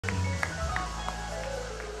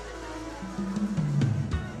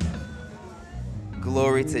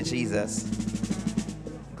Glory to Jesus.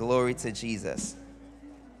 Glory to Jesus.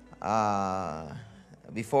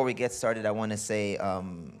 Before we get started, I want to say, I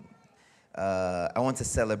want to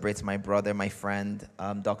celebrate my brother, my friend,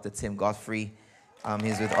 Dr. Tim Godfrey.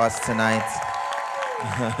 He's with us tonight.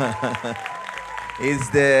 He's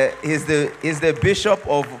the bishop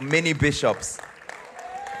of many bishops.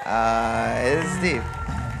 It's deep.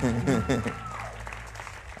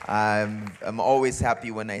 I'm always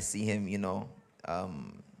happy when I see him, you know.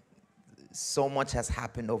 So much has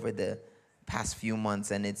happened over the past few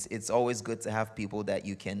months, and it's always good to have people that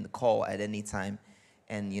you can call at any time,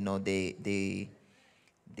 and you know they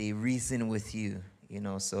reason with you, you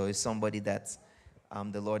know. So it's somebody that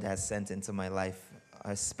the Lord has sent into my life,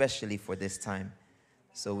 especially for this time.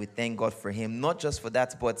 So we thank God for him, not just for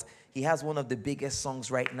that, but he has one of the biggest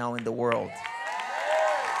songs right now in the world,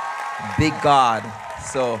 Big God.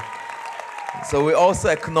 So we also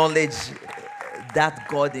acknowledge that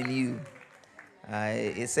God in you.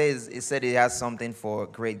 It said it has something for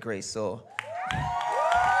Great Grace. So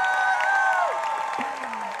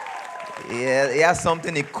yeah, it has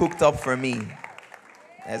something he cooked up for me.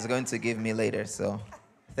 That's going to give me later. So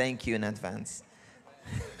thank you in advance.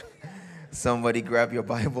 Somebody grab your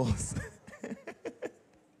Bibles.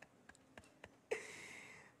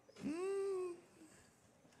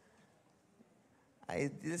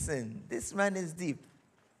 Listen, this man is deep.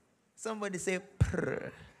 Somebody say,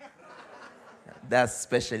 prr. That's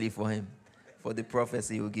specially for him, for the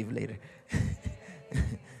prophecy he will give later.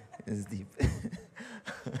 It's deep.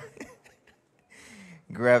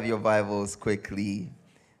 Grab your Bibles quickly.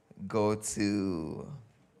 Go to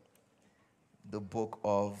the book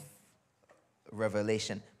of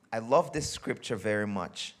Revelation. I love this scripture very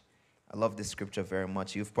much.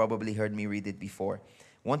 You've probably heard me read it before.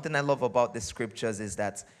 One thing I love about the scriptures is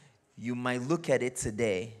that you might look at it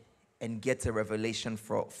today and get a revelation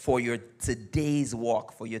for your today's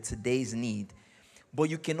walk, for your today's need. But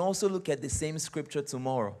you can also look at the same scripture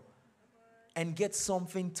tomorrow and get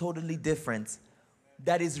something totally different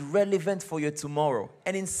that is relevant for your tomorrow.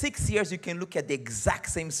 And in 6 years, you can look at the exact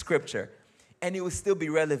same scripture and it will still be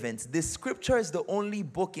relevant. The scripture is the only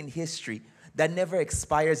book in history that never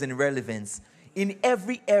expires in relevance. In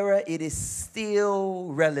every era, it is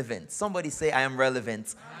still relevant. Somebody say, I am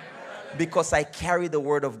relevant. Because I carry the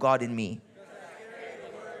word of God in me.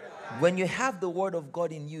 When you have the word of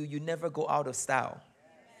God in you, you never go out of style.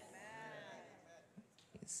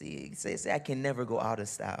 See, say I can never go out of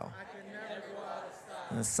style.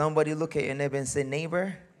 And somebody look at your neighbor and say,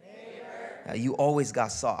 neighbor, you always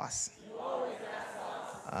got sauce.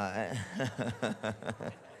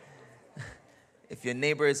 If your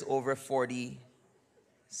neighbor is over 40,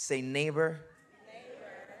 say, neighbor,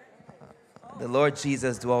 the Lord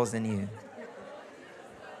Jesus dwells in you.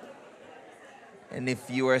 And if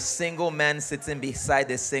you are a single man sitting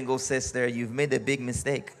beside a single sister, you've made a big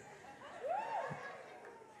mistake.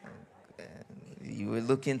 You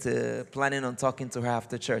were planning on talking to her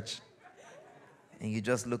after church, and you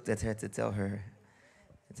just looked at her to tell her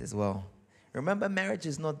it as well. Remember, marriage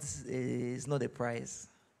is not a prize.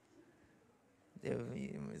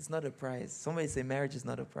 It's not a prize. Somebody say marriage is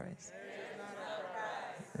not a prize.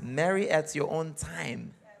 Marry at your own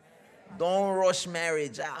time. Don't rush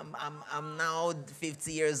marriage. I'm now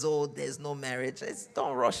 50 years old. There's no marriage.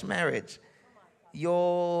 Don't rush marriage.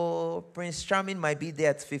 Your Prince Charming might be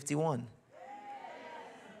there at 51.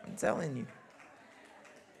 I'm telling you.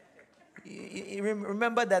 You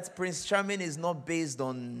remember that Prince Charming is not based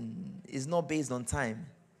on time.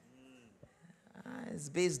 It's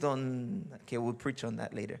based on, okay, we'll preach on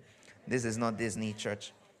that later. This is not Disney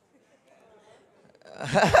church.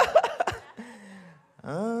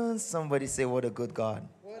 Somebody say, what a good God.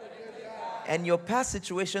 What a good God. And your past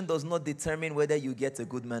situation does not determine whether you get a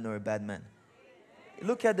good man or a bad man.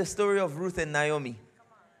 Look at the story of Ruth and Naomi.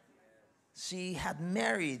 She had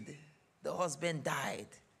married. The husband died.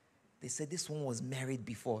 They said this one was married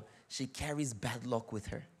before. She carries bad luck with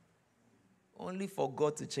her. Only for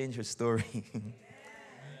God to change her story.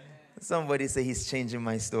 Somebody say, he's changing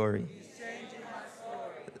my story.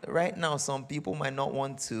 Right now, some people might not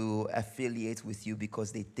want to affiliate with you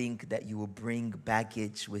because they think that you will bring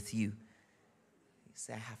baggage with you. You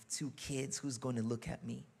say, I have 2 kids. Who's going to look at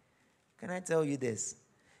me? Can I tell you this?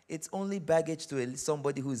 It's only baggage to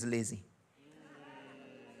somebody who's lazy.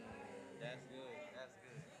 That's good.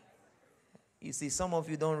 You see, some of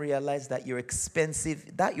you don't realize that you're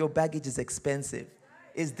expensive, that your baggage is expensive.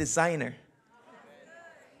 It's designer.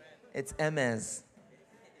 It's MS.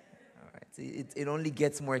 It only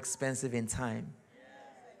gets more expensive in time.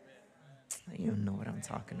 You know what I'm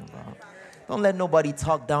talking about. Don't let nobody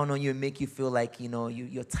talk down on you and make you feel like,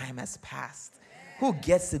 your time has passed. Who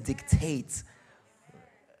gets to dictate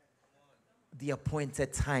the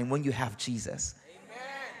appointed time when you have Jesus?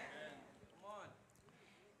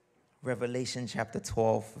 Revelation chapter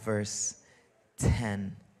 12, verse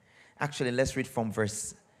 10. Actually, let's read from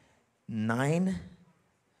verse 9.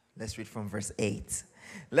 Let's read from verse 8.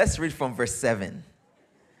 Let's read from verse 7.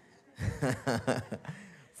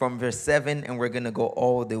 From verse 7, and we're going to go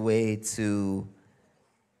all the way to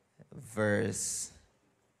verse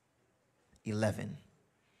 11.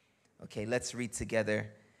 Okay, let's read together.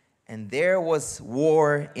 And there was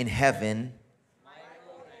war in heaven.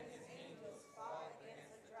 Michael and his angels fought against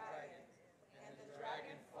the dragon, and the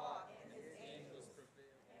dragon fought and his angels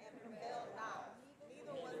prevailed not.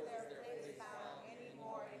 Neither was their place found any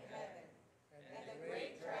more in heaven. And the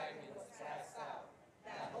great dragon was cast out,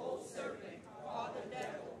 that old serpent called the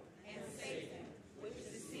devil and Satan, which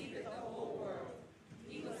deceiveth the whole world.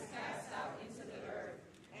 He was cast out into the earth,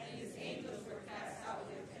 and his angels were cast out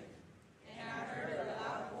with him. And I heard a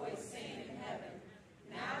loud voice saying in heaven,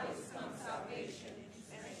 now is come salvation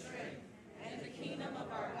and strength, and the kingdom of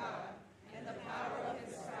our God, and the power of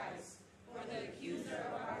his Christ. For the accuser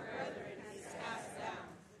of our brethren is cast down,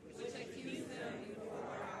 which accused them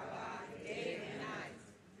before our God day and night.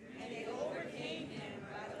 And they overcame him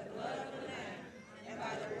by the blood of the Lamb, and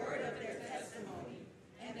by the word of their testimony,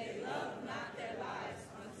 and they loved not their lives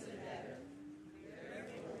unto death.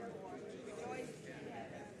 Therefore rejoice in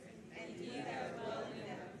heaven, and ye that dwell in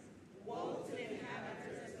them. Woe to the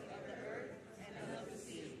inhabitants of the earth and of the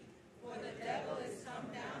sea, for the devil is come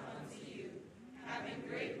down unto you, having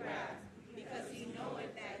great wrath, because he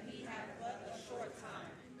knoweth that he hath but a short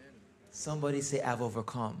time. Somebody say, I've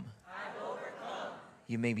overcome. I've overcome.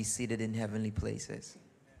 You may be seated in heavenly places.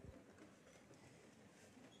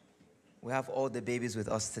 We have all the babies with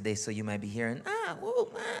us today, so you might be hearing,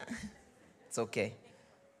 whoa, ah. It's okay.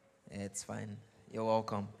 It's fine. You're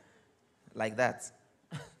welcome. Like that.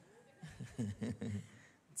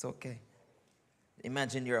 It's okay.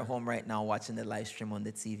 Imagine you're at home right now watching the live stream on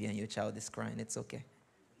the TV and your child is crying. It's okay.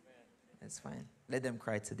 It's fine. Let them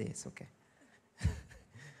cry today. It's okay.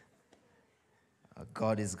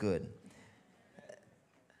 God is good.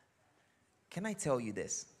 Can I tell you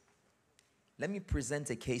this? Let me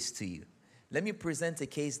present a case to you. Let me present a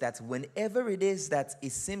case that whenever it is that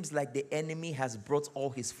it seems like the enemy has brought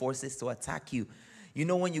all his forces to attack you,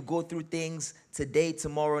 when you go through things today,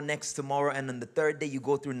 tomorrow, next tomorrow, and on the third day you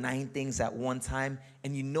go through 9 things at one time,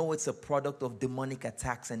 and it's a product of demonic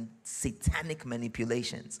attacks and satanic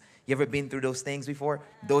manipulations. You ever been through those things before?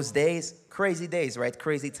 Those days? Crazy days, right?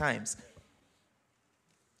 Crazy times.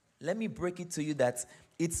 Let me break it to you that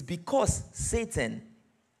it's because Satan,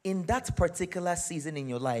 in that particular season in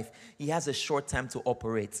your life, he has a short time to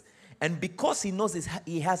operate. And because he knows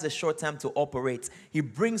he has a short time to operate, he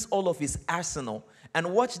brings all of his arsenal.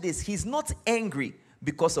 And watch this, he's not angry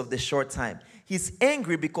because of the short time. He's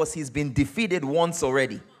angry because he's been defeated once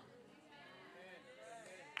already.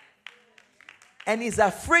 And he's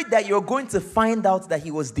afraid that you're going to find out that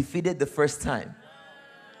he was defeated the first time.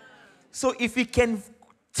 So if he can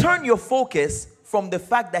turn your focus from the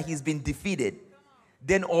fact that he's been defeated,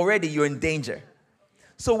 then already you're in danger.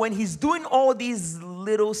 So when he's doing all these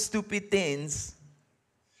little stupid things,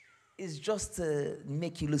 it's just to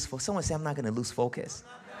make you lose focus. Someone say, I'm not going to lose focus.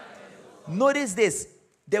 Notice this.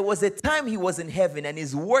 There was a time he was in heaven, and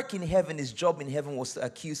his work in heaven, his job in heaven was to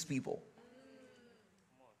accuse people.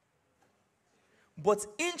 But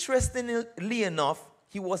interestingly enough,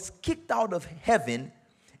 he was kicked out of heaven,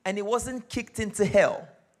 and he wasn't kicked into hell.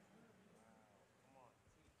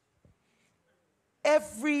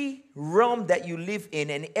 Every realm that you live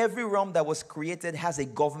in and every realm that was created has a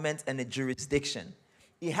government and a jurisdiction.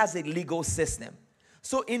 It has a legal system.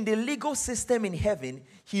 So in the legal system in heaven,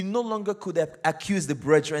 he no longer could have accused the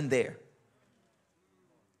brethren there.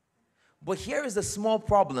 But here is a small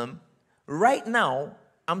problem. Right now,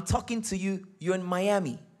 I'm talking to you. You're in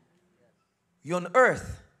Miami. You're on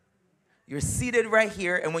earth. You're seated right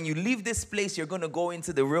here. And when you leave this place, you're going to go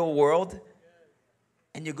into the real world.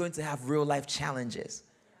 And you're going to have real life challenges.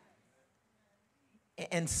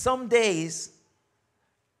 And some days,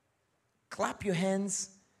 clap your hands,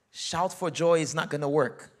 shout for joy is not going to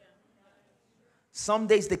work. Some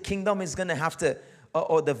days the kingdom is going to have to,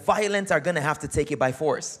 or the violent are going to have to take it by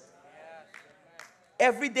force.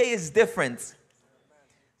 Every day is different.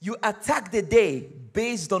 You attack the day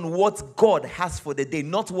based on what God has for the day,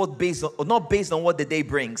 not based on what the day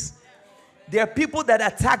brings. There are people that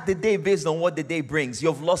attack the day based on what the day brings.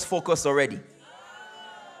 You've lost focus already.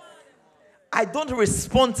 I don't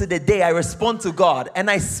respond to the day, I respond to God. And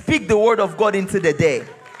I speak the word of God into the day.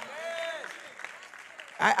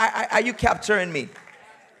 Are you capturing me?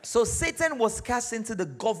 So Satan was cast into the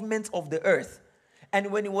government of the earth.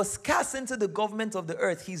 And when he was cast into the government of the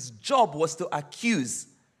earth, his job was to accuse.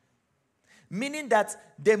 Meaning that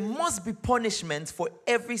there must be punishment for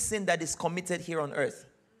every sin that is committed here on earth.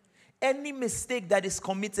 Any mistake that is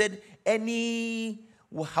committed,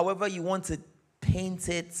 however you want to paint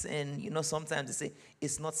it, and sometimes they say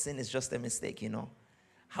it's not sin, it's just a mistake,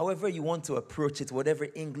 However you want to approach it, whatever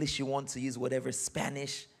English you want to use, whatever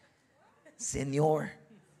Spanish, Señor,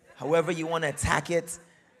 however you want to attack it,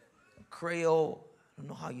 Creole, I don't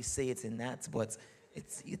know how you say it in that, but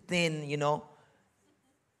it's thin,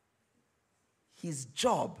 His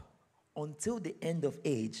job until the end of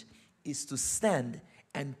age is to stand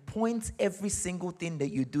and point every single thing that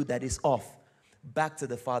you do that is off back to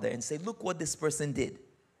the Father and say, look what this person did.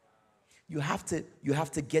 You have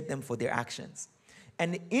to get them for their actions.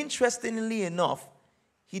 And interestingly enough,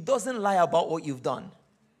 he doesn't lie about what you've done.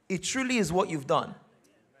 It truly is what you've done.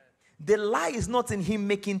 The lie is not in him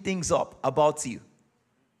making things up about you.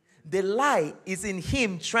 The lie is in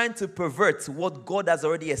him trying to pervert what God has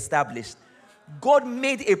already established. God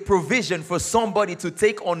made a provision for somebody to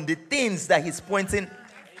take on the things that he's pointing,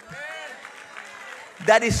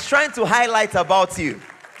 that is trying to highlight about you.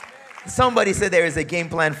 Somebody said there is a game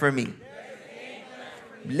plan for me.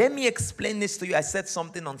 Let me explain this to you. I said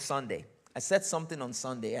something on Sunday.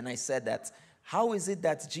 And I said that, how is it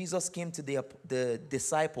that Jesus came to the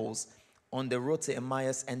disciples on the road to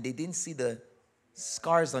Emmaus and they didn't see the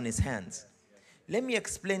scars on his hands? Let me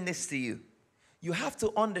explain this to you. You have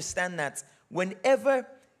to understand that whenever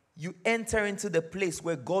you enter into the place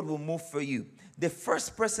where God will move for you, the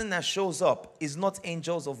first person that shows up is not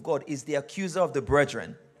angels of God, is the accuser of the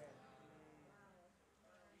brethren.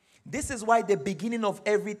 This is why the beginning of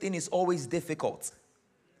everything is always difficult.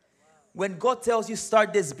 When God tells you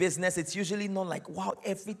start this business, it's usually not like, wow,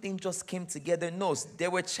 everything just came together. No, there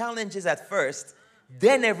were challenges at first,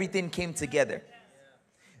 then everything came together.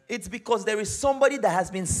 It's because there is somebody that has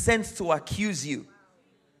been sent to accuse you.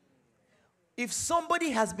 If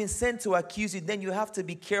somebody has been sent to accuse you, then you have to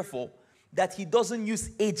be careful that he doesn't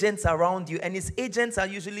use agents around you. And his agents are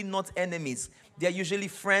usually not enemies. They're usually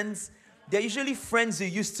friends. They're usually friends you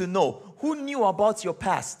used to know. Who knew about your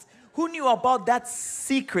past? Who knew about that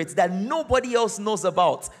secret that nobody else knows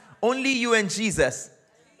about? Only you and Jesus.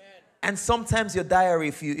 And sometimes your diary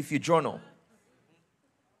if you journal.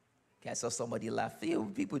 Okay, I saw somebody laugh.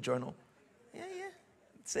 People journal. Yeah.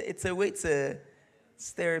 It's a way to...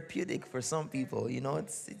 It's therapeutic for some people, you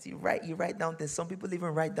write down things. Some people even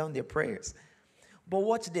write down their prayers. But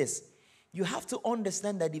watch this. You have to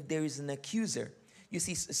understand that if there is an accuser, you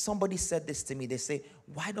see, somebody said this to me. They say,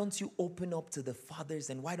 why don't you open up to the fathers,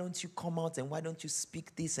 and why don't you come out, and why don't you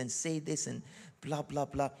speak this and say this and blah, blah,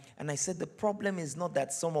 blah. And I said, the problem is not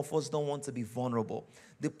that some of us don't want to be vulnerable.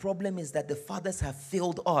 The problem is that the fathers have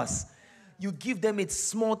failed us. You give them a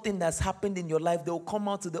small thing that's happened in your life, they'll come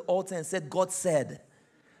out to the altar and say, God said.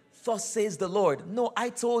 Thus says the Lord. No, I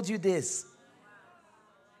told you this.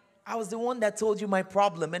 I was the one that told you my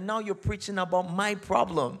problem, and now you're preaching about my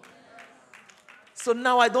problem. So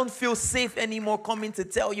now I don't feel safe anymore coming to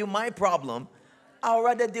tell you my problem. I'll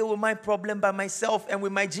rather deal with my problem by myself and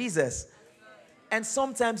with my Jesus. And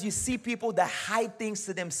sometimes you see people that hide things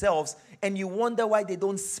to themselves, and you wonder why they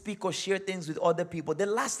don't speak or share things with other people. The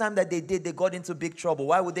last time that they did, they got into big trouble.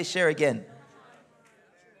 Why would they share again?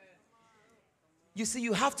 You see,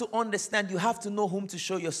 you have to understand, you have to know whom to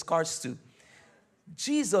show your scars to.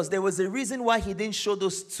 Jesus, there was a reason why he didn't show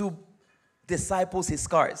those two disciples his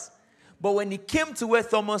scars. But when he came to where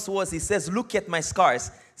Thomas was, he says, look at my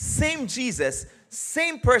scars. Same Jesus,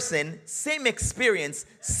 same person, same experience,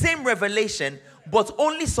 same revelation, but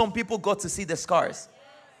only some people got to see the scars.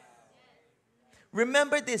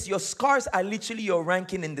 Remember this, your scars are literally your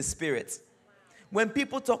ranking in the spirit. When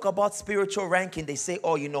people talk about spiritual ranking, they say,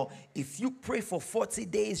 oh, if you pray for 40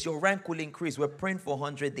 days, your rank will increase. We're praying for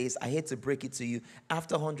 100 days. I hate to break it to you.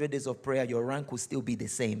 After 100 days of prayer, your rank will still be the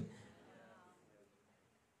same.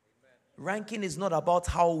 Ranking is not about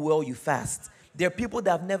how well you fast. There are people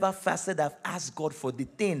that have never fasted, that have asked God for the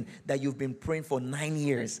thing that you've been praying for 9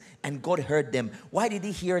 years, and God heard them. Why did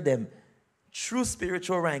he hear them? True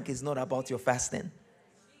spiritual rank is not about your fasting.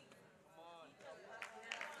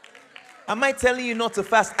 Am I telling you not to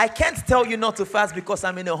fast? I can't tell you not to fast because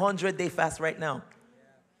I'm in a 100-day fast right now.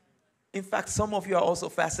 In fact, some of you are also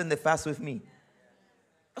fasting the fast with me.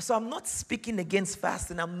 So I'm not speaking against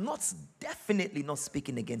fasting. I'm definitely not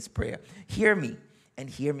speaking against prayer. Hear me, and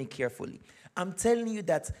hear me carefully. I'm telling you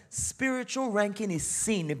that spiritual ranking is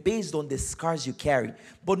seen based on the scars you carry.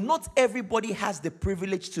 But not everybody has the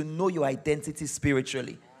privilege to know your identity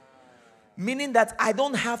spiritually. Meaning that I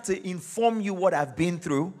don't have to inform you what I've been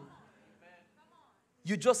through.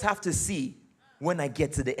 You just have to see when I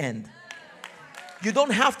get to the end. You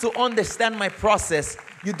don't have to understand my process.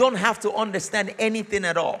 You don't have to understand anything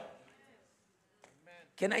at all.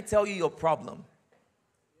 Can I tell you your problem?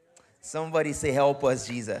 Somebody say, help us,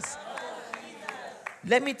 Jesus.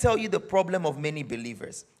 Let me tell you the problem of many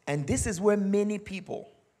believers. And this is where many people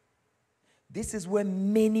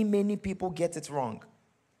get it wrong.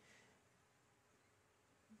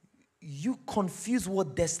 You confuse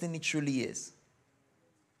what destiny truly is.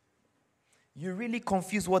 You really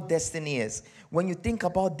confuse what destiny is. When you think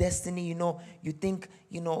about destiny, you think,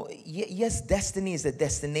 yes, destiny is a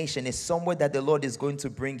destination. It's somewhere that the Lord is going to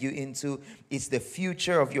bring you into. It's the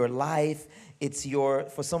future of your life.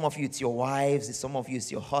 For some of you, it's your wives. For some of you,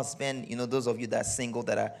 it's your husband. Those of you that are single,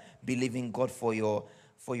 that are believing God for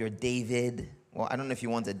your David. Well, I don't know if you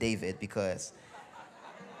want a David, because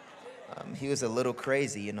he was a little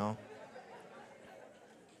crazy,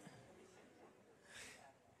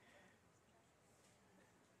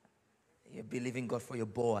 You're believing God for your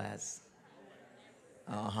Boaz.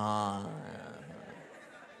 I'm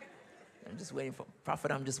just waiting for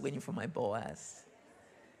Prophet. I'm just waiting for my Boaz.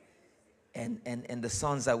 And the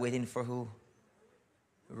sons are waiting for who?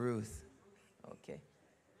 Ruth. Okay.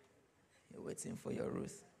 You're waiting for your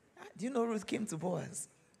Ruth. Do you know Ruth came to Boaz?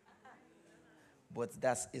 But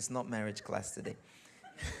it's not marriage class today.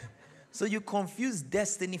 So you confuse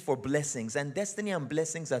destiny for blessings. And destiny and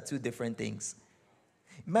blessings are two different things.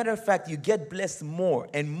 Matter of fact, you get blessed more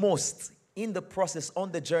and most in the process,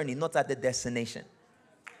 on the journey, not at the destination.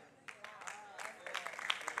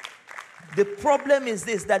 The problem is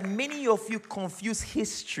this, that many of you confuse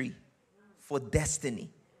history for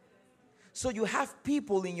destiny. So you have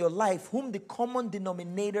people in your life whom the common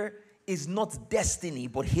denominator is not destiny,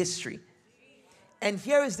 but history. And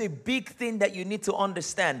here is the big thing that you need to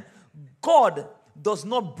understand. God does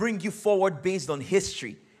not bring you forward based on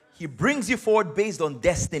history. He brings you forward based on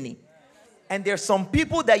destiny. And there are some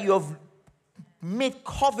people that you have made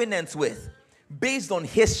covenants with based on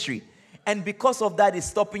history. And because of that, it's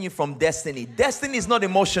stopping you from destiny. Destiny is not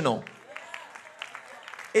emotional.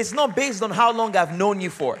 It's not based on how long I've known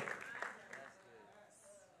you for.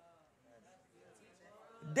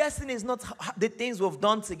 Destiny is not the things we've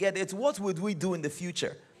done together. It's what would we do in the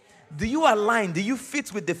future. Do you align? Do you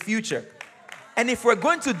fit with the future? And if we're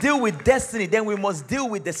going to deal with destiny, then we must deal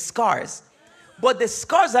with the scars. But the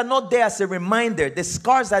scars are not there as a reminder. The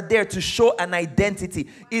scars are there to show an identity.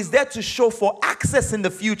 It's there to show for access in the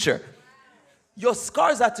future. Your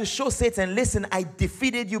scars are to show Satan, listen, I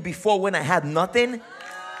defeated you before when I had nothing.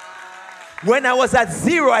 When I was at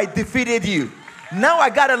zero, I defeated you. Now I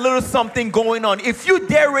got a little something going on. If you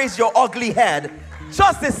dare raise your ugly head,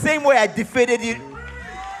 just the same way I defeated you.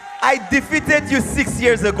 I defeated you 6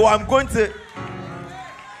 years ago. I'm going to...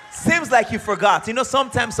 Seems like you forgot.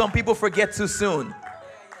 Sometimes some people forget too soon.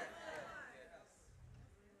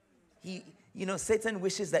 Satan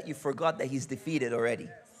wishes that you forgot that he's defeated already.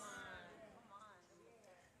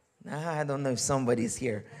 Now, I don't know if somebody's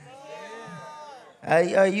here.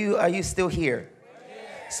 Are you still here?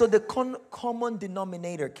 So the common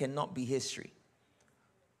denominator cannot be history.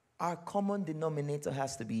 Our common denominator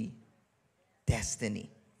has to be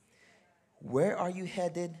destiny. Where are you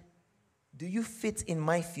headed? Do you fit in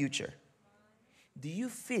my future? Do you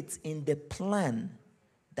fit in the plan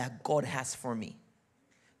that God has for me?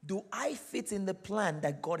 Do I fit in the plan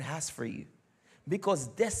that God has for you? Because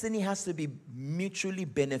destiny has to be mutually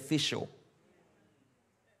beneficial.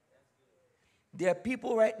 There are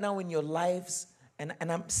people right now in your lives, and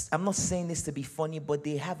I'm not saying this to be funny, but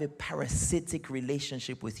they have a parasitic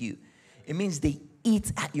relationship with you. It means they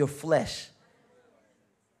eat at your flesh.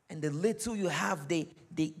 And the little you have, they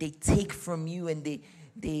take from you, and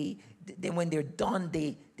they when they're done,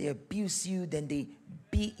 they abuse you, then they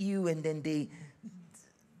beat you, and then they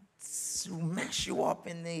smash you up,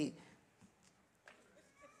 and they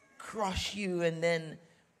crush you, and then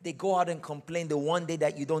they go out and complain the one day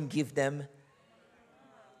that you don't give them.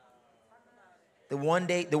 The one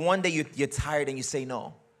day you're tired and you say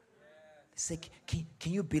no. They say,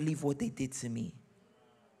 can you believe what they did to me?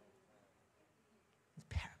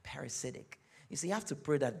 Parasitic. You see, you have to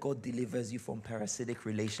pray that God delivers you from parasitic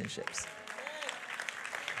relationships.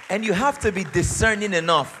 And you have to be discerning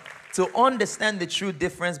enough to understand the true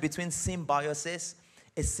difference between symbiosis,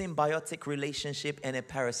 a symbiotic relationship, and a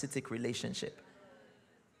parasitic relationship.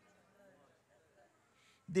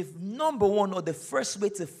 The number one or the first way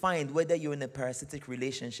to find whether you're in a parasitic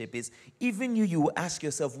relationship is even you will ask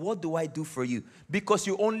yourself, what do I do for you? Because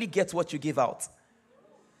you only get what you give out.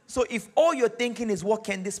 So if all you're thinking is, what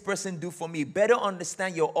can this person do for me? Better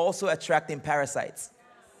understand you're also attracting parasites.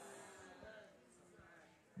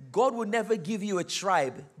 God will never give you a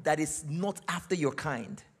tribe that is not after your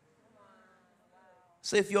kind.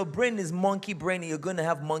 So if your brain is monkey brain, you're going to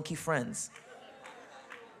have monkey friends.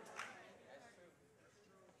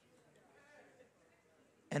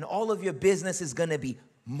 And all of your business is going to be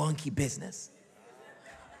monkey business.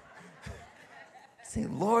 Say,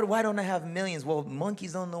 Lord, why don't I have millions? Well,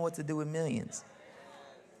 monkeys don't know what to do with millions.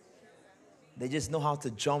 They just know how to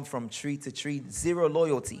jump from tree to tree. Zero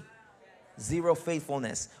loyalty. Zero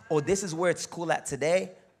faithfulness. Oh, this is where it's cool at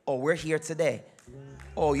today. Oh, we're here today.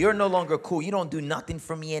 Oh, you're no longer cool. You don't do nothing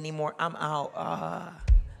for me anymore. I'm out.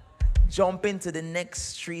 Jump into the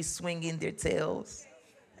next tree swinging their tails.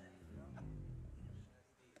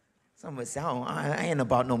 Somebody say, oh, I ain't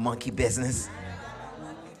about no monkey business.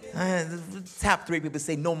 Tap 3 people,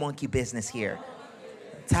 say no monkey business here.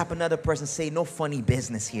 Tap another person, say no funny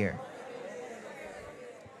business here.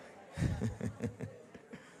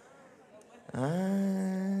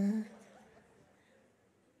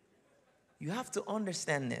 You have to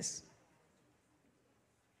understand this.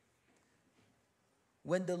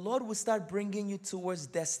 When the Lord will start bringing you towards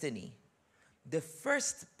destiny, the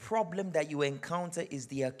first problem that you encounter is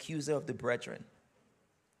the accuser of the brethren.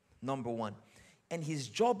 Number one. And his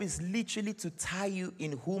job is literally to tie you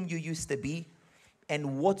in whom you used to be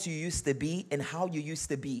and what you used to be and how you used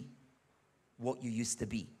to be what you used to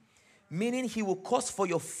be. Meaning he will cause for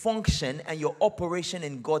your function and your operation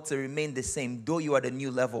in God to remain the same, though you are at a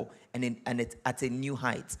new level and at a new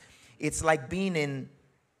height. It's like being in,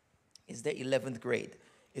 is there 11th grade?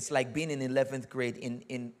 It's like being in 11th grade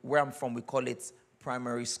in where I'm from, we call it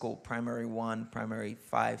primary school, primary 1, primary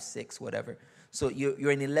 5, 6, whatever. So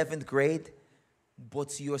you're in 11th grade,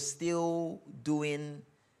 but you're still doing,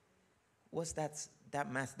 what's that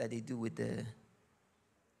math that they do with the,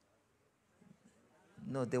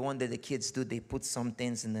 no, the one that the kids do, they put some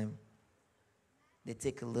things in them. They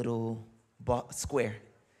take a little square.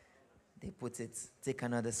 They put it, take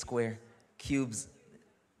another square, cubes.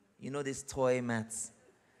 You know these toy maths.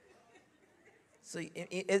 So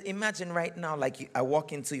imagine right now, like I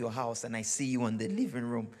walk into your house and I see you in the living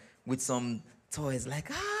room with some toys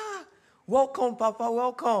like, welcome, Papa,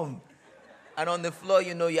 welcome. And on the floor,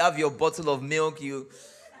 you know, you have your bottle of milk, you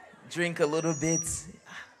drink a little bit.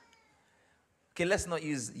 Okay, let's not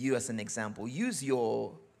use you as an example. Use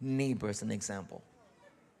your neighbor as an example.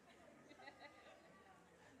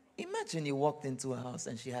 Imagine you walked into a house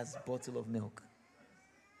and she has a bottle of milk.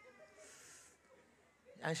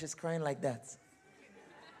 And she's crying like that.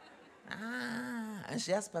 And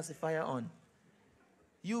she has pacifier on.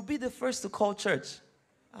 You'll be the first to call church.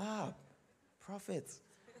 Prophet,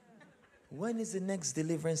 when is the next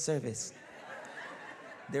deliverance service?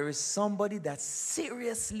 There is somebody that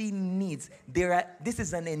seriously needs, this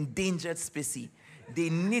is an endangered species. They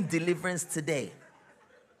need deliverance today.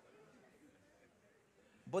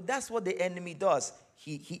 But that's what the enemy does.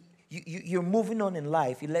 You're moving on in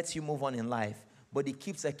life. He lets you move on in life. But he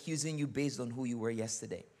keeps accusing you based on who you were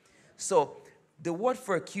yesterday. So the word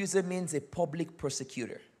for accuser means a public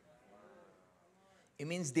persecutor. It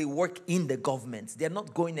means they work in the government. They're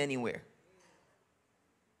not going anywhere.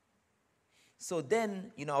 So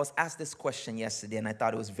then, I was asked this question yesterday, and I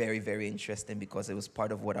thought it was very, very interesting because it was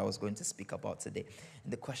part of what I was going to speak about today.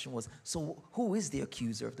 And the question was, so who is the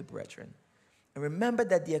accuser of the brethren? And remember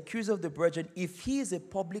that the accuser of the brethren, if he is a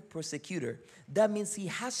public persecutor, that means he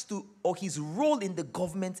has to, or his role in the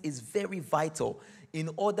government is very vital in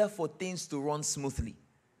order for things to run smoothly.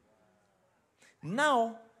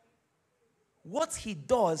 Now, what he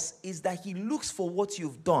does is that he looks for what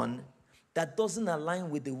you've done that doesn't align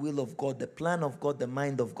with the will of God, the plan of God, the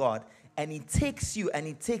mind of God. And he takes you and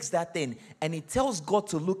he takes that thing and he tells God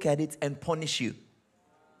to look at it and punish you.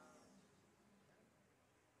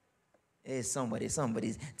 Hey, somebody,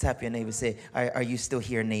 tap your neighbor, say, are you still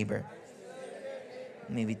here, neighbor?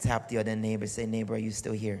 Maybe tap the other neighbor, say, neighbor, are you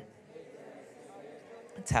still here?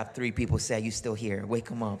 Tap 3 people, say, are you still here? Wake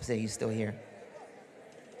them up, say, are you still here?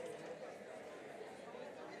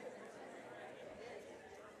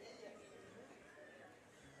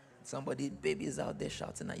 Somebody, baby is out there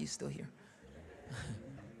shouting, are you still here?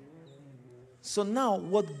 So now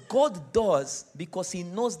what God does, because he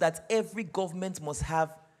knows that every government must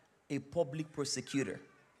have a public persecutor.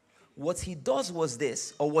 What he does was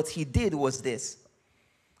this, or what he did was this.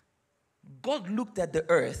 God looked at the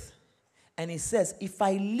earth And he says, if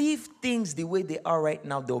I leave things the way they are right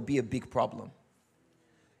now, there will be a big problem.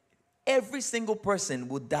 Every single person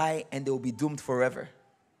will die and they will be doomed forever.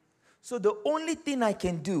 So the only thing I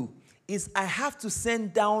can do is I have to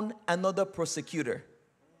send down another prosecutor.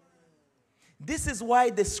 This is why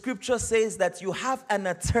the scripture says that you have an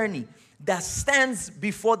attorney that stands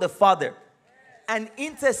before the Father and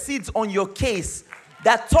intercedes on your case,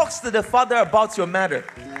 that talks to the Father about your matter.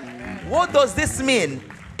 What does this mean?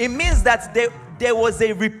 It means that there was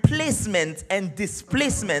a replacement and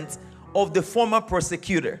displacement of the former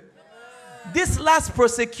prosecutor. This last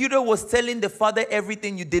prosecutor was telling the Father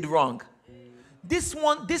everything you did wrong. This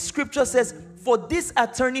scripture says, for this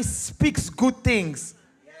attorney speaks good things.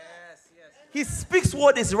 He speaks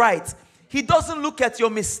what is right. He doesn't look at your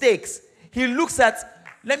mistakes. He looks at,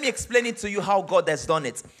 let me explain it to you how God has done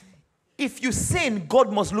it. If you sin,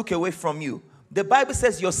 God must look away from you. The Bible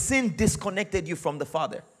says your sin disconnected you from the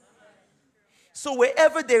Father. So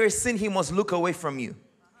wherever there is sin, he must look away from you.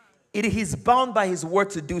 He's bound by his word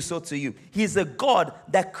to do so to you. He's a God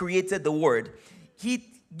that created the word. You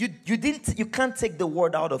can't take the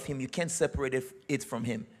word out of him. You can't separate it from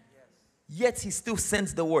him. Yet he still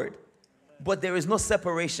sends the word. But there is no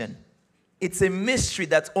separation. It's a mystery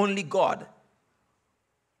that only God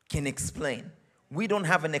can explain. We don't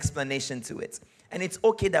have an explanation to it. And it's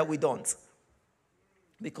okay that we don't.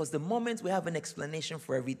 Because the moment we have an explanation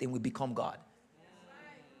for everything, we become God.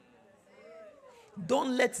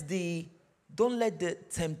 Don't let the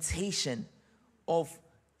temptation of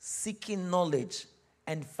seeking knowledge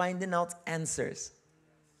and finding out answers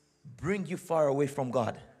bring you far away from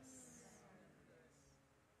God.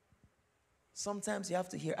 Sometimes you have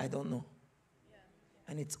to hear, I don't know.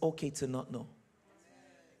 And it's okay to not know.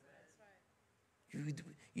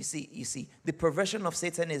 You see, the perversion of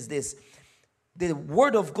Satan is this. The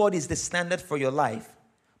word of God is the standard for your life.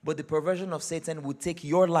 But the perversion of Satan will take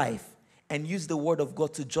your life and use the word of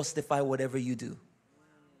God to justify whatever you do.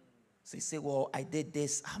 So you say, well, I did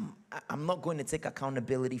this. I'm not going to take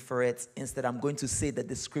accountability for it. Instead, I'm going to say that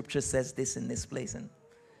the scripture says this in this place. And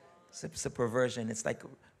it's a perversion. It's like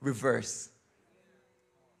reverse.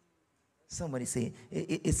 Somebody say,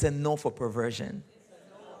 it's a no for perversion.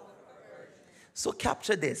 So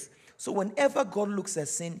capture this. So whenever God looks at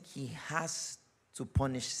sin, he has to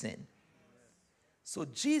punish sin. So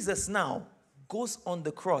Jesus now goes on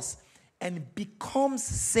the cross and becomes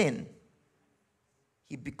sin.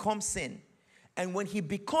 He becomes sin. And when he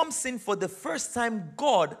becomes sin for the first time,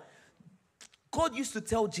 God used to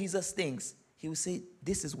tell Jesus things. He would say,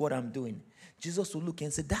 this is what I'm doing. Jesus would look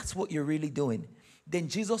and say, that's what you're really doing. Then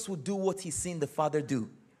Jesus would do what he's seen the Father do.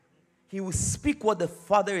 He would speak what the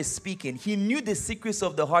Father is speaking. He knew the secrets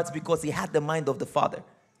of the hearts because he had the mind of the Father.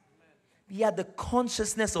 He had the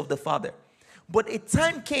consciousness of the Father. But a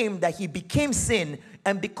time came that he became sin,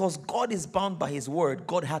 and because God is bound by his word,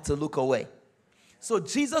 God had to look away. So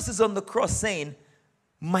Jesus is on the cross saying,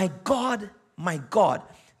 my God, my God.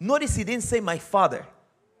 Notice he didn't say my Father,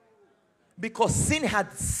 because sin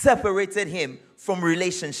had separated him from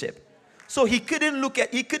relationship. So he couldn't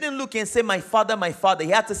look and say, my Father, my Father.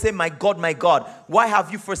 He had to say, my God, why have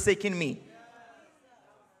you forsaken me?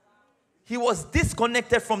 He was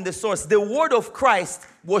disconnected from the source. The word of Christ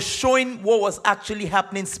was showing what was actually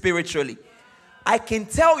happening spiritually. I can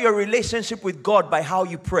tell your relationship with God by how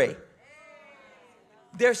you pray.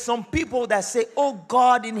 There's some people that say, oh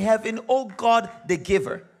God in heaven, oh God the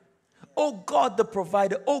giver, oh God the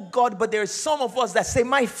provider, oh God, but there's some of us that say,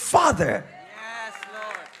 my Father. Yes,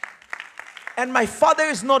 Lord. And my Father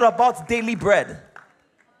is not about daily bread.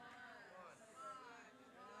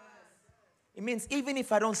 It means even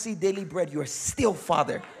if I don't see daily bread, you are still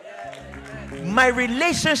Father. My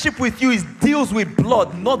relationship with you deals with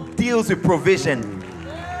blood, not deals with provision.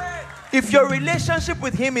 If your relationship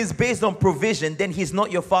with him is based on provision, then he's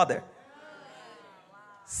not your Father.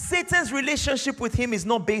 Satan's relationship with him is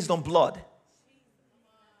not based on blood.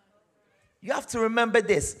 You have to remember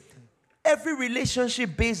this. Every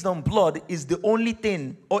relationship based on blood is the only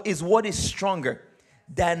thing, or is what is stronger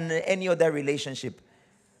than any other relationship.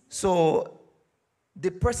 So the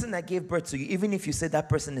person that gave birth to you, even if you say that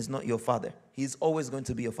person is not your father, he's always going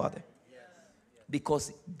to be your father.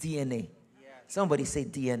 Because DNA. Somebody say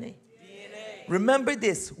DNA. Remember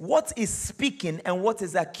this, what is speaking and what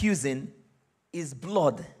is accusing is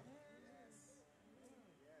blood.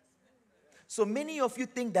 So many of you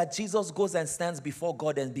think that Jesus goes and stands before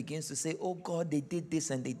God and begins to say, oh God, they did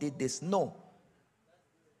this and they did this. No.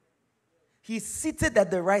 He's seated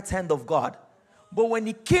at the right hand of God. But when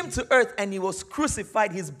he came to earth and he was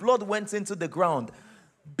crucified, his blood went into the ground.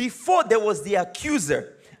 Before there was the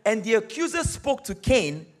accuser, and the accuser spoke to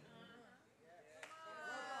Cain,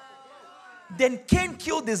 Then Cain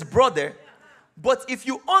killed his brother. But if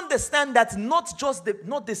you understand that not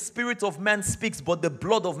the spirit of man speaks, but the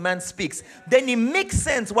blood of man speaks, then it makes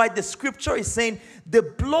sense why the scripture is saying the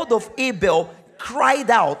blood of Abel cried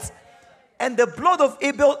out, and the blood of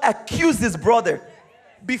Abel accused his brother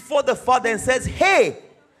before the father and says, hey,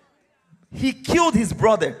 he killed his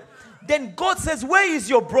brother. Then God says, where is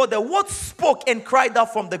your brother? What spoke and cried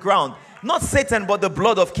out from the ground? Not Satan, but the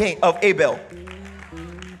blood of Abel.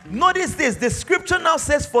 Notice this. The scripture now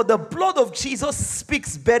says, for the blood of Jesus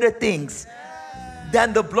speaks better things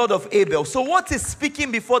than the blood of Abel. So what is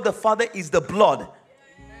speaking before the Father is the blood.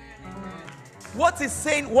 What is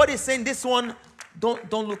saying this one,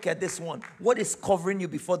 don't look at this one. What is covering you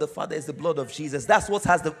before the Father is the blood of Jesus. That's what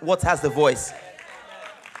has the voice.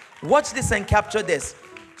 Watch this and capture this.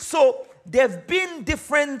 So there have been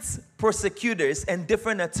different prosecutors and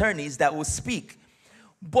different attorneys that will speak.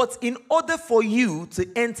 But in order for you to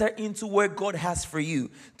enter into where God has for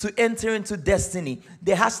you, to enter into destiny,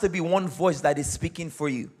 there has to be one voice that is speaking for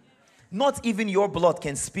you. Not even your blood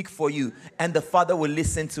can speak for you, and the Father will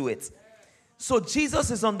listen to it. So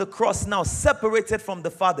Jesus is on the cross now, separated from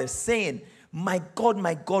the Father, saying, my God,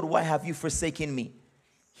 why have you forsaken me?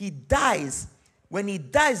 He dies. When he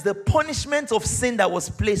dies, the punishment of sin that was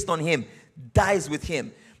placed on him dies with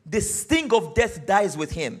him. The sting of death dies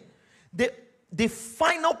with him. The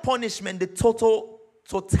final punishment, the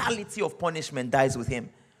totality of punishment dies with him.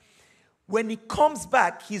 When he comes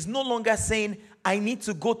back, he's no longer saying, I need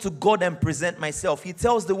to go to God and present myself. He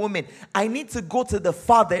tells the woman, I need to go to the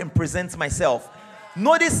Father and present myself.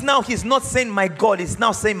 Notice now he's not saying my God, he's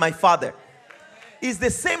now saying my Father. It's the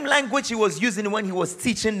same language he was using when he was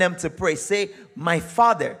teaching them to pray. Say, my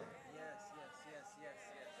Father.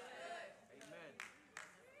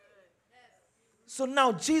 So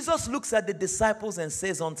now Jesus looks at the disciples and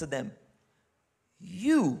says unto them,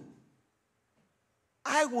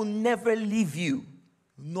 I will never leave you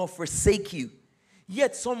nor forsake you.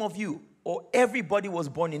 Yet some of you, or everybody, was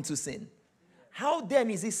born into sin. How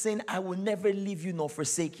then is he saying, I will never leave you nor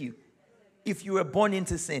forsake you, if you were born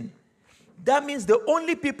into sin? That means the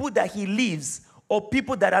only people that he leaves, or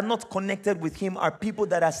people that are not connected with him, are people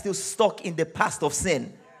that are still stuck in the past of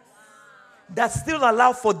sin, that still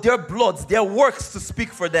allow for their bloods, their works to speak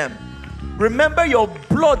for them. Remember, your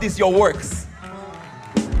blood is your works.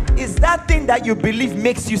 Is that thing that you believe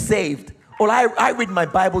makes you saved? Or I read my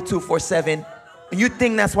Bible 2:4-7, and you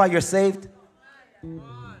think that's why you're saved?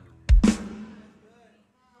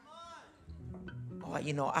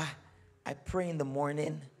 Oh, I pray in the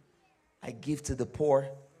morning. I give to the poor.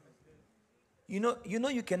 You know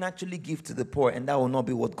you can actually give to the poor, and that will not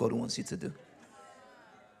be what God wants you to do.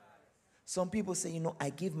 Some people say, I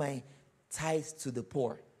give my tithes to the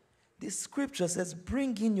poor. This scripture says,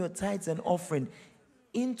 bring in your tithes and offering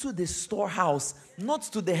into the storehouse, not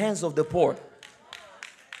to the hands of the poor.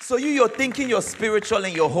 So you're thinking you're spiritual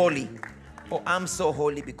and you're holy. Oh, I'm so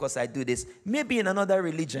holy because I do this. Maybe in another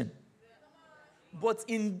religion. But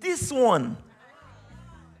in this one,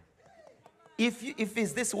 if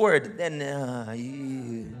it's this word, then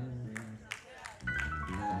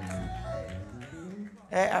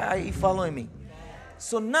are you following me?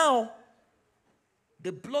 So now,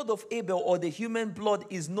 the blood of Abel, or the human blood,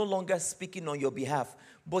 is no longer speaking on your behalf.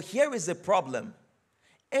 But here is the problem.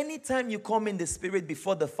 Anytime you come in the spirit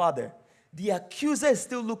before the Father, the accuser is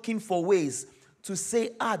still looking for ways to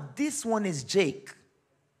say, this one is Jake.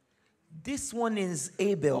 This one is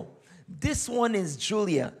Abel. This one is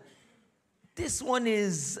Julia. This one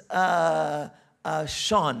is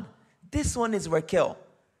Sean. This one is Raquel.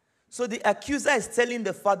 So the accuser is telling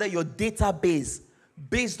the Father your database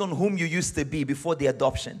based on whom you used to be before the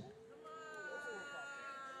adoption.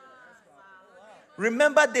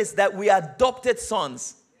 Remember this, that we are adopted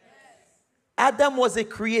sons. Adam was a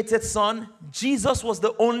created son. Jesus was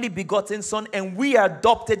the only begotten son, and we are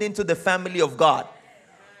adopted into the family of God.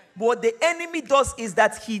 But what the enemy does is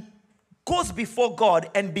that he goes before God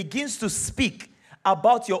and begins to speak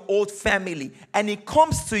about your old family, and he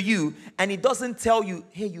comes to you and he doesn't tell you,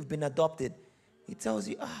 hey, you've been adopted. He tells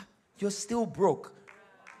you, you're still broke.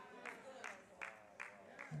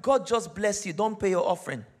 God just bless you. Don't pay your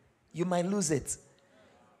offering. You might lose it.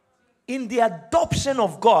 In the adoption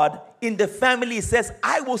of God, in the family, it says,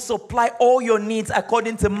 I will supply all your needs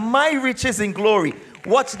according to my riches in glory.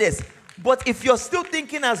 Watch this. But if you're still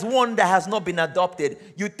thinking as one that has not been adopted,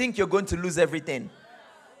 you think you're going to lose everything.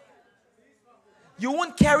 You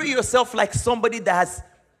won't carry yourself like somebody that has.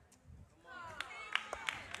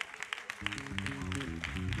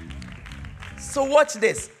 So watch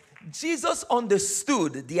this. Jesus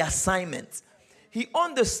understood the assignment. He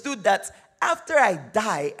understood that after I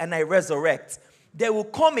die and I resurrect, there will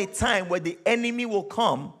come a time where the enemy will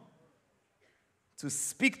come to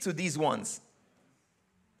speak to these ones.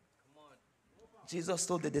 Jesus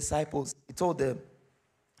told the disciples, he told the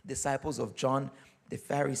disciples of John, the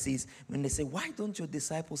Pharisees, when they say, why don't your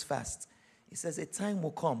disciples fast? He says, a time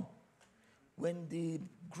will come when the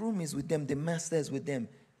groom is with them, the master is with them.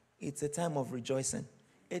 It's a time of rejoicing.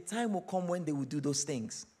 A time will come when they will do those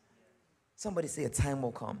things. Somebody say, a time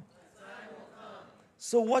will come.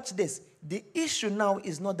 So watch this. The issue now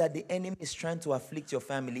is not that the enemy is trying to afflict your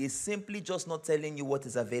family. He's simply just not telling you what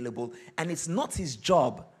is available. And it's not his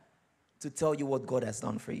job to tell you what God has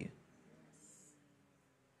done for you.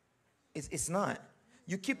 It's not.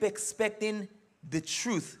 You keep expecting the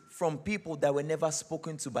truth from people that were never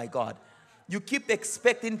spoken to by God. You keep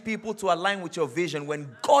expecting people to align with your vision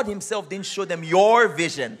when God himself didn't show them your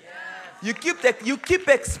vision. You keep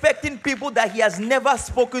expecting people that he has never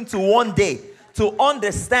spoken to one day to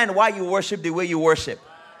understand why you worship the way you worship.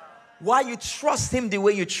 Why you trust him the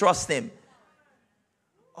way you trust him.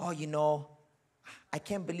 Oh, you know, I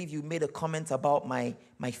can't believe you made a comment about my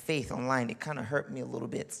faith online. It kind of hurt me a little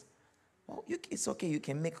bit. Well, it's okay. You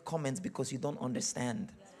can make comments because you don't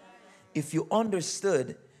understand. If you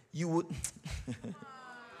understood, you would...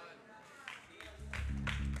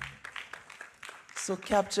 So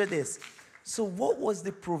capture this. So what was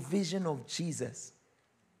the provision of Jesus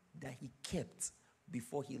that he kept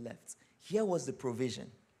before he left? Here was the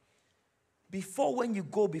provision. Before, when you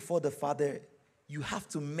go before the Father, you have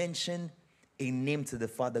to mention a name to the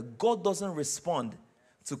Father. God doesn't respond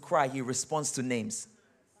to cry. He responds to names.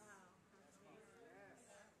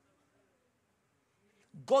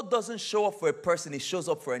 God doesn't show up for a person. He shows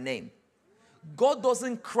up for a name. God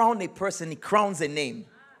doesn't crown a person. He crowns a name.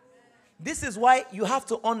 This is why you have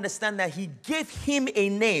to understand that he gave him a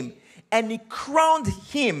name and he crowned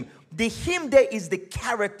him. The him there is the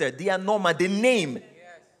character, the anoma, the name.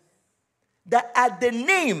 That at the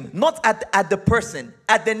name, not at the person,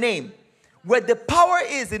 at the name. Where the power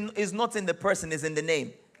is not in the person, is in the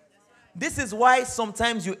name. This is why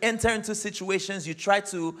sometimes you enter into situations, you try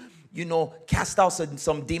to, cast out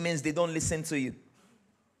some demons, they don't listen to you.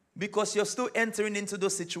 Because you're still entering into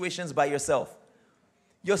those situations by yourself.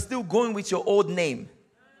 You're still going with your old name.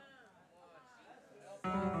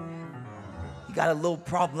 You got a little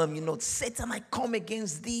problem, Satan, I come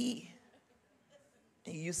against thee.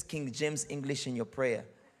 And you use King James English in your prayer.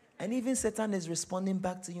 And even Satan is responding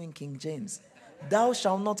back to you in King James. Thou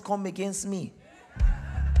shalt not come against me.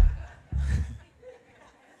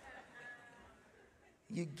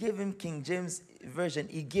 You give him King James version.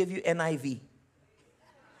 He gave you NIV.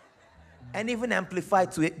 And even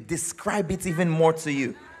amplified to it, describe it even more to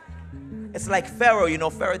you. It's like Pharaoh,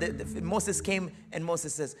 Pharaoh, Moses came and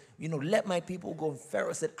Moses says, let my people go. And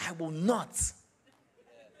Pharaoh said, I will not.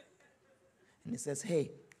 And he says,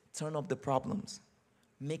 hey, turn up the problems.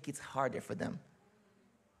 Make it harder for them.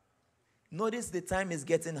 Notice the time is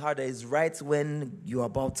getting harder is right when you're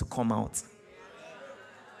about to come out.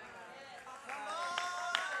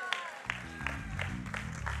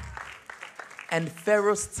 And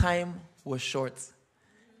Pharaoh's time was short.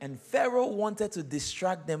 And Pharaoh wanted to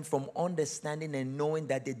distract them from understanding and knowing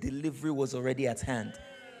that the delivery was already at hand.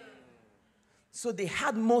 So they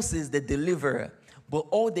had Moses, the deliverer, but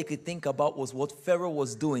all they could think about was what Pharaoh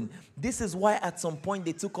was doing. This is why at some point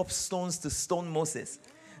they took up stones to stone Moses.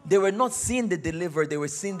 They were not seeing the deliverer, they were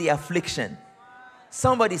seeing the affliction.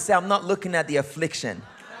 Somebody say, I'm not looking at the affliction.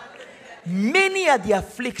 Many are the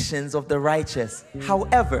afflictions of the righteous.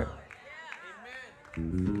 However,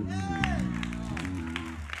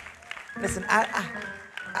 listen,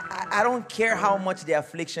 I don't care how much the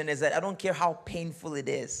affliction is. I don't care how painful it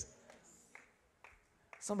is.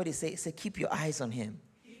 Somebody say, keep your eyes on him.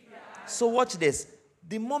 So watch this.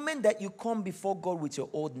 The moment that you come before God with your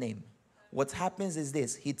old name, what happens is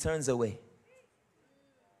this. He turns away.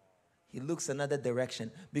 He looks another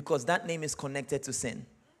direction because that name is connected to sin.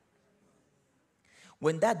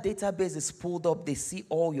 When that database is pulled up, they see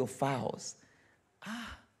all your files.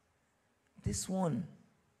 This one,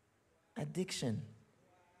 addiction.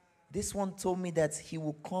 This one told me that he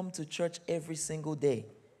will come to church every single day.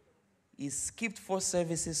 He skipped 4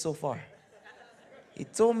 services so far. He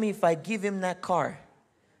told me if I give him that car,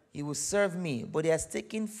 he will serve me. But he has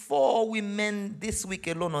taken 4 women this week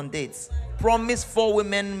alone on dates. Promised 4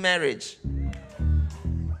 women marriage.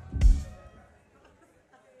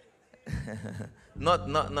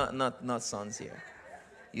 Not sons here.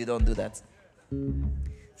 You don't do that.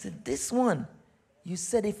 So this one, you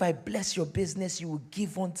said if I bless your business, you will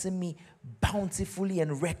give unto me bountifully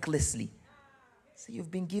and recklessly. So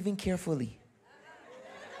you've been giving carefully.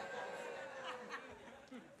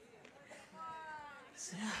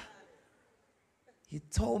 He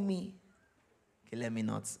told me, okay, let me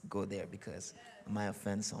not go there because I might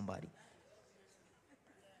offend somebody.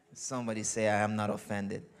 Somebody say, I am not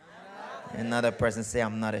offended. Another person say,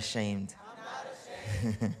 I'm not ashamed.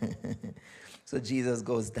 So Jesus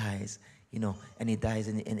goes, dies, and he dies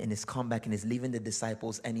and he's come back and he's leaving the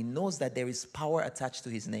disciples, and he knows that there is power attached to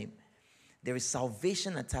his name. There is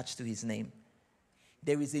salvation attached to his name.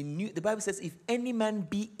 There is the Bible says, if any man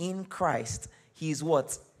be in Christ, he is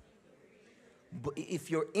what? But if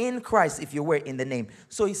you're in Christ, if you were in the name.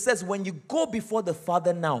 So he says, when you go before the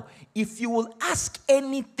Father now, if you will ask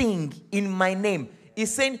anything in my name,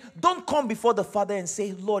 he's saying, don't come before the Father and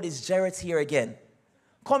say, Lord, is Jared here again?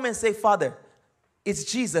 Come and say, Father, it's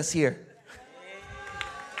Jesus here.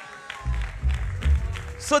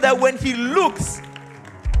 So that when he looks,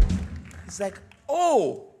 he's like,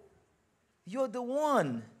 oh, you're the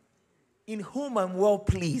one in whom I'm well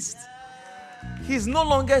pleased. He's no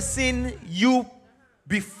longer seen you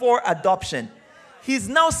before adoption. He's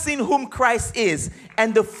now seen whom Christ is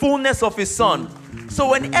and the fullness of his Son.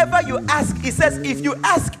 So whenever you ask, he says, if you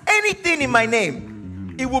ask anything in my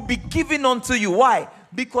name, it will be given unto you. Why?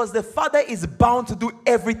 Because the Father is bound to do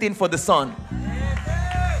everything for the Son.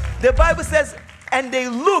 The Bible says, and they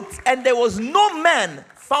looked, and there was no man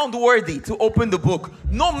found worthy to open the book.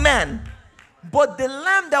 No man. But the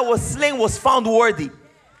lamb that was slain was found worthy.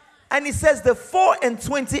 And he says, the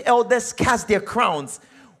 24 elders cast their crowns.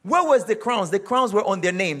 Where was the crowns? The crowns were on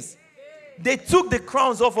their names. They took the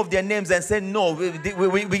crowns off of their names and said, no,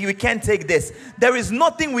 we can't take this. There is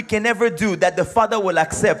nothing we can ever do that the Father will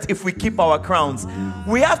accept if we keep our crowns.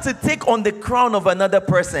 We have to take on the crown of another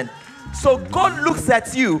person. So God looks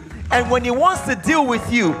at you, and when he wants to deal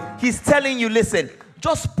with you, he's telling you, listen,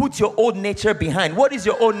 just put your old nature behind. What is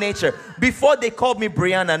your old nature? Before they called me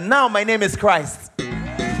Brianna, now my name is Christ.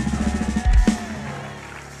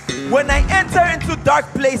 When I enter into dark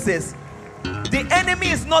places, the enemy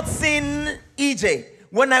is not seeing EJ.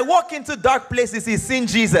 When I walk into dark places, he's seeing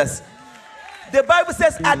Jesus. The Bible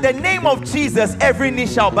says, at the name of Jesus, every knee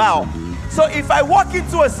shall bow. So if I walk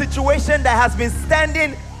into a situation that has been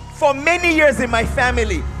standing for many years in my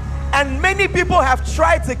family, and many people have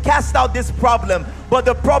tried to cast out this problem, but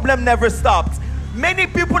the problem never stopped. Many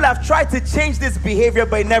people have tried to change this behavior,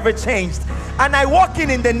 but it never changed. And I walk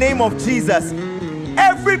in the name of Jesus.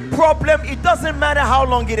 Every problem, it doesn't matter how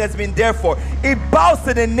long it has been there for, it bows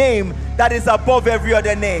to the name that is above every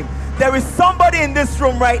other name. There is somebody in this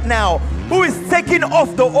room right now who is taking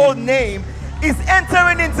off the old name, is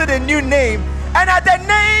entering into the new name, and at the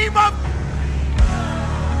name of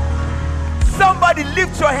somebody,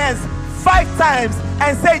 lift your hands 5 times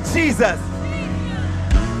and say, Jesus.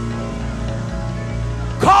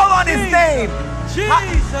 Call on his name. Jesus.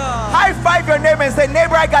 High five your neighbor and say,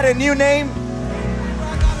 neighbor, I got a new name.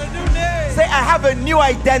 Say, I have a new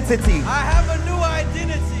identity. I have a new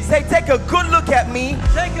identity. Say, take a good look at me.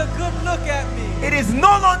 Take a good look at me. It is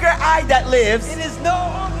no longer I that lives. It is no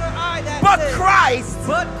longer I that but lives. Christ.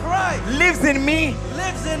 But Christ lives in me.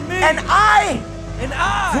 Lives in me. And I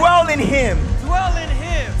dwell in him. Dwell in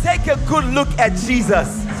him. Take a good look at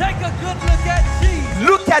Jesus. Take a good look at Jesus.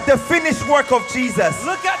 Look at the finished work of Jesus.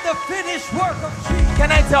 Look at the finished work of Jesus. Can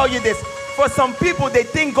I tell you this? For some people, they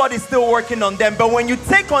think God is still working on them. But when you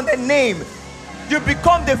take on the name, you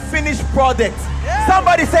become the finished product. Yeah.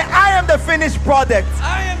 Somebody say, I am the finished product.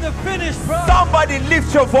 I am the finished product. Somebody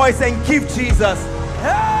lift your voice and give Jesus.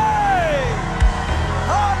 Hey!